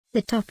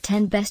The top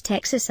 10 best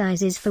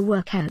exercises for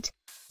workout.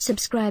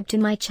 Subscribe to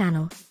my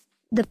channel.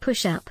 The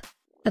push-up.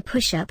 A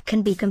push-up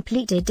can be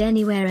completed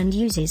anywhere and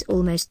uses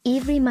almost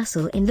every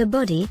muscle in the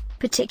body,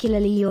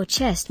 particularly your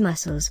chest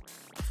muscles.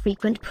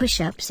 Frequent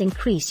push-ups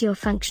increase your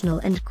functional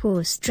and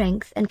core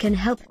strength and can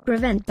help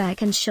prevent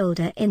back and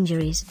shoulder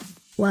injuries.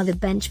 While the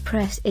bench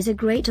press is a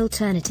great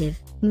alternative,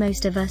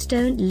 most of us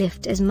don't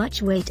lift as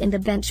much weight in the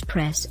bench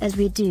press as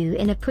we do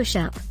in a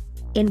push-up.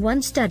 In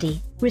one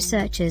study,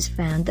 researchers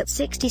found that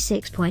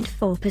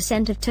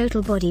 66.4% of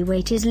total body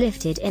weight is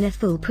lifted in a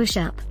full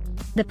push-up.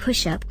 The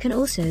push-up can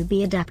also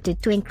be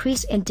adapted to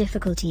increase in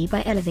difficulty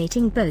by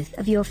elevating both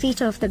of your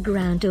feet off the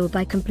ground or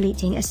by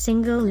completing a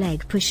single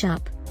leg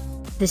push-up.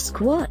 The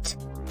squat.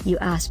 You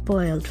are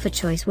spoiled for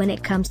choice when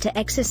it comes to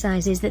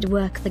exercises that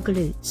work the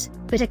glutes,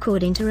 but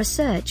according to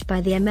research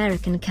by the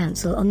American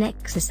Council on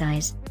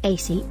Exercise,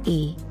 ACE,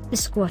 the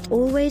squat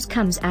always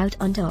comes out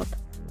on top.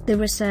 The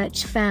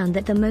research found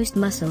that the most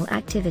muscle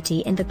activity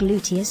in the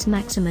gluteus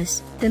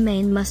maximus, the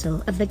main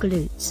muscle of the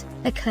glutes,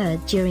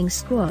 occurred during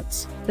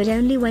squats, but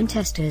only when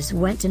testers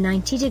went to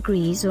 90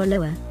 degrees or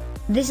lower.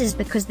 This is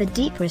because the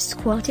deeper a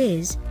squat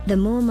is, the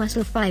more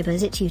muscle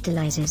fibers it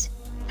utilizes.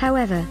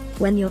 However,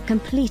 when you're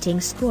completing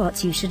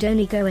squats you should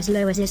only go as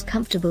low as is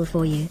comfortable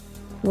for you.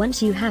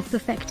 Once you have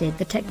perfected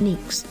the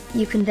techniques,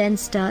 you can then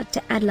start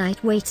to add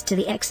light weights to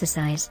the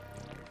exercise.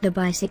 The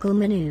bicycle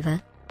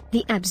maneuver.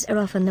 The abs are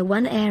often the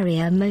one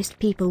area most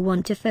people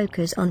want to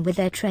focus on with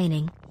their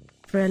training.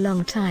 For a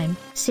long time,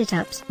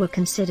 sit-ups were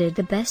considered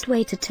the best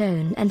way to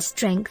tone and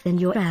strengthen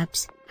your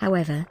abs.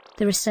 However,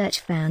 the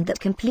research found that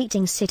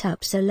completing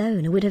sit-ups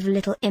alone would have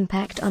little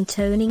impact on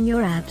toning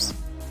your abs.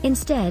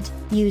 Instead,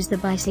 use the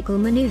bicycle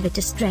maneuver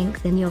to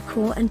strengthen your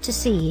core and to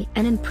see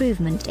an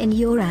improvement in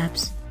your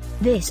abs.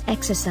 This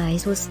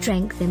exercise will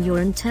strengthen your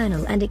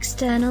internal and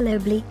external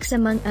obliques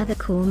among other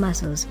core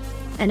muscles.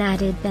 An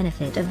added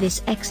benefit of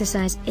this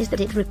exercise is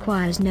that it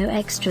requires no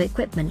extra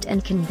equipment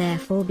and can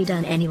therefore be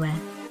done anywhere.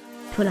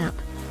 Pull-up.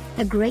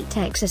 A great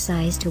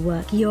exercise to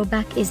work your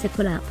back is the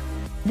pull-up.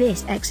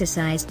 This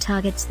exercise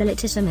targets the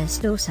latissimus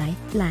dorsi,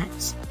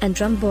 lats, and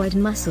rhomboid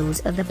muscles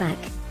of the back.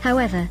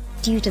 However,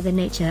 due to the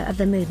nature of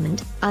the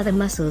movement, other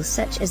muscles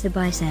such as the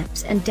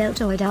biceps and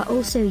deltoid are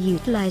also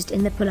utilized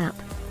in the pull-up.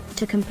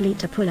 To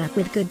complete a pull-up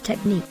with good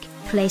technique,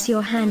 place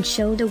your hand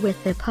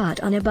shoulder-width apart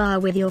on a bar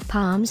with your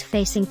palms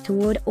facing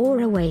toward or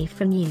away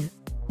from you.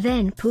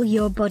 Then pull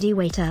your body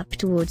weight up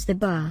towards the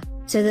bar,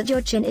 so that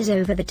your chin is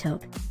over the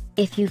top.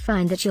 If you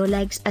find that your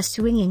legs are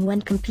swinging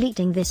when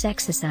completing this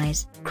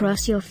exercise,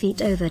 cross your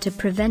feet over to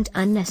prevent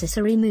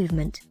unnecessary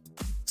movement.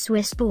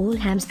 Swiss ball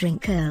hamstring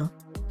curl.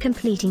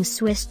 Completing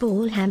Swiss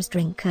ball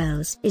hamstring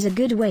curls is a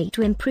good way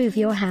to improve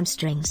your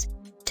hamstrings.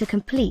 To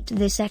complete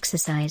this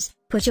exercise,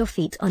 put your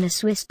feet on a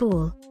Swiss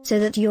ball, so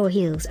that your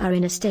heels are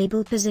in a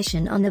stable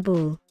position on the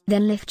ball,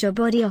 then lift your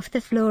body off the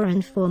floor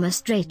and form a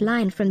straight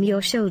line from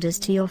your shoulders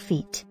to your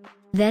feet.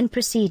 Then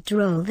proceed to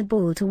roll the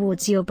ball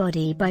towards your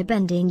body by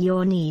bending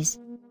your knees.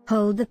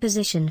 Hold the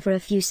position for a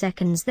few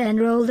seconds, then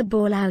roll the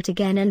ball out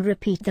again and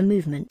repeat the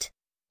movement.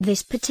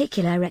 This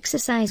particular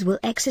exercise will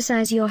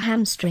exercise your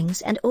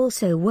hamstrings and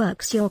also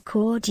works your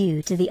core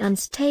due to the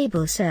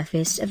unstable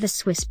surface of the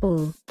Swiss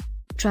ball.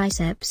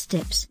 Triceps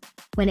dips.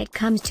 When it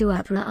comes to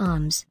upper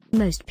arms,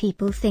 most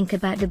people think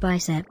about the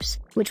biceps,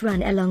 which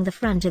run along the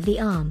front of the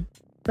arm.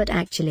 But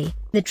actually,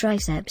 the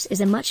triceps is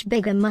a much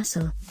bigger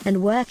muscle,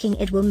 and working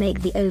it will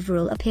make the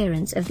overall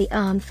appearance of the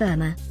arm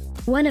firmer.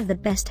 One of the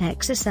best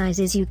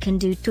exercises you can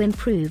do to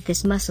improve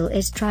this muscle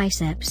is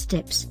triceps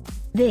dips.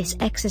 This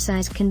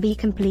exercise can be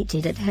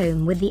completed at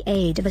home with the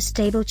aid of a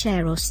stable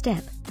chair or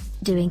step.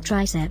 Doing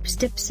triceps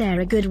dips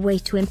are a good way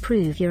to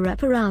improve your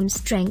upper arm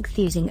strength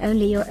using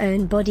only your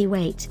own body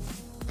weight.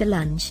 The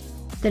lunge.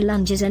 The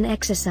lunge is an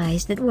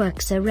exercise that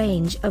works a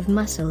range of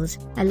muscles,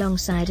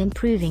 alongside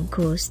improving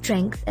core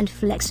strength and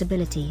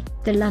flexibility.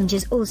 The lunge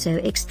is also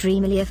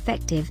extremely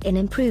effective in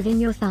improving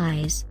your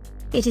thighs.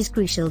 It is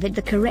crucial that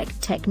the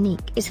correct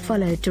technique is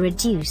followed to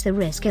reduce the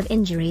risk of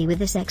injury with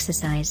this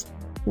exercise.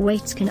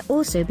 Weights can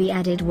also be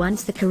added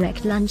once the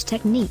correct lunge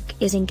technique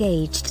is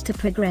engaged to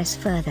progress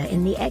further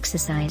in the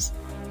exercise.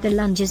 The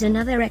lunge is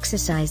another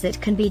exercise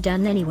that can be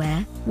done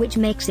anywhere, which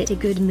makes it a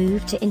good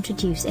move to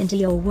introduce into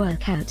your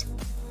workout.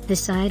 The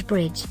side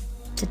bridge.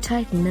 To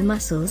tighten the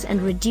muscles and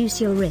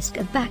reduce your risk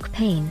of back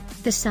pain,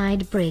 the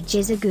side bridge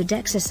is a good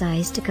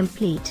exercise to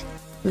complete.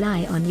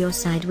 Lie on your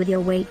side with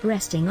your weight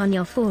resting on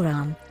your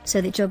forearm,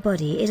 so that your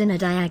body is in a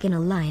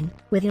diagonal line,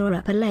 with your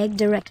upper leg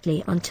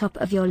directly on top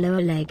of your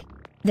lower leg.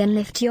 Then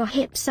lift your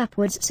hips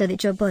upwards so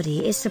that your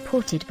body is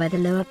supported by the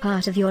lower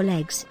part of your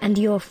legs and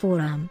your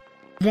forearm.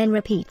 Then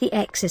repeat the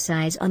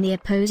exercise on the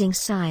opposing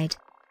side.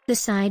 The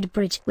side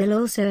bridge will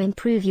also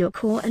improve your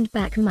core and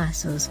back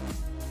muscles.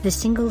 The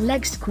single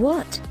leg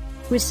squat.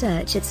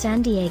 Research at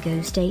San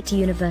Diego State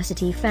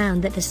University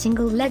found that the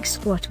single leg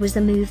squat was the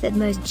move that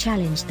most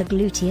challenged the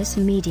gluteus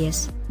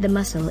medius, the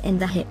muscle in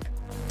the hip.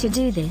 To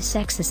do this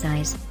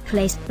exercise,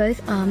 place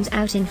both arms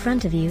out in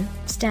front of you,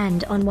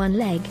 stand on one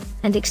leg,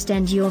 and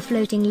extend your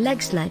floating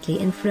leg slightly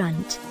in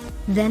front.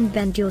 Then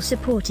bend your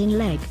supporting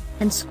leg,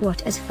 and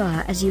squat as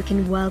far as you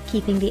can while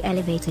keeping the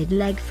elevated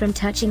leg from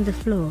touching the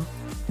floor.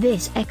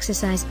 This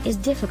exercise is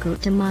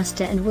difficult to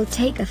master and will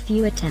take a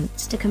few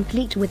attempts to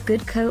complete with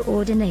good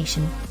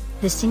coordination.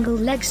 The single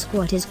leg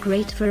squat is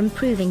great for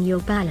improving your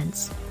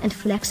balance and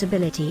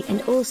flexibility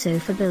and also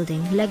for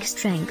building leg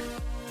strength.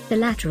 The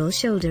lateral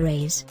shoulder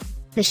raise.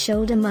 The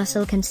shoulder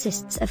muscle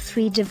consists of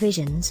 3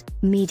 divisions: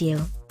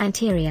 medial,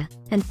 anterior,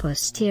 and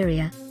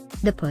posterior.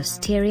 The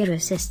posterior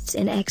assists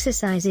in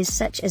exercises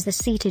such as the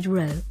seated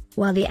row,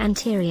 while the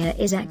anterior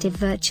is active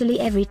virtually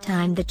every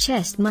time the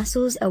chest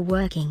muscles are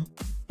working.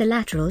 The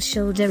lateral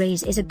shoulder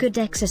raise is a good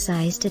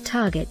exercise to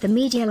target the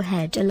medial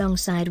head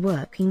alongside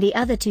working the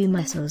other 2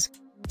 muscles.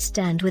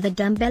 Stand with a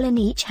dumbbell in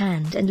each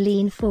hand and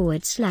lean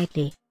forward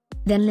slightly.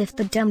 Then lift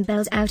the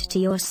dumbbells out to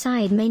your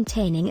side,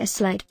 maintaining a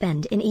slight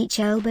bend in each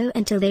elbow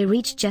until they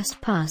reach just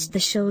past the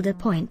shoulder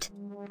point.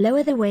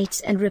 Lower the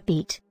weights and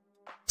repeat.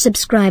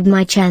 Subscribe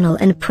my channel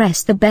and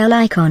press the bell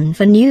icon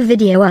for new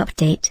video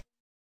update.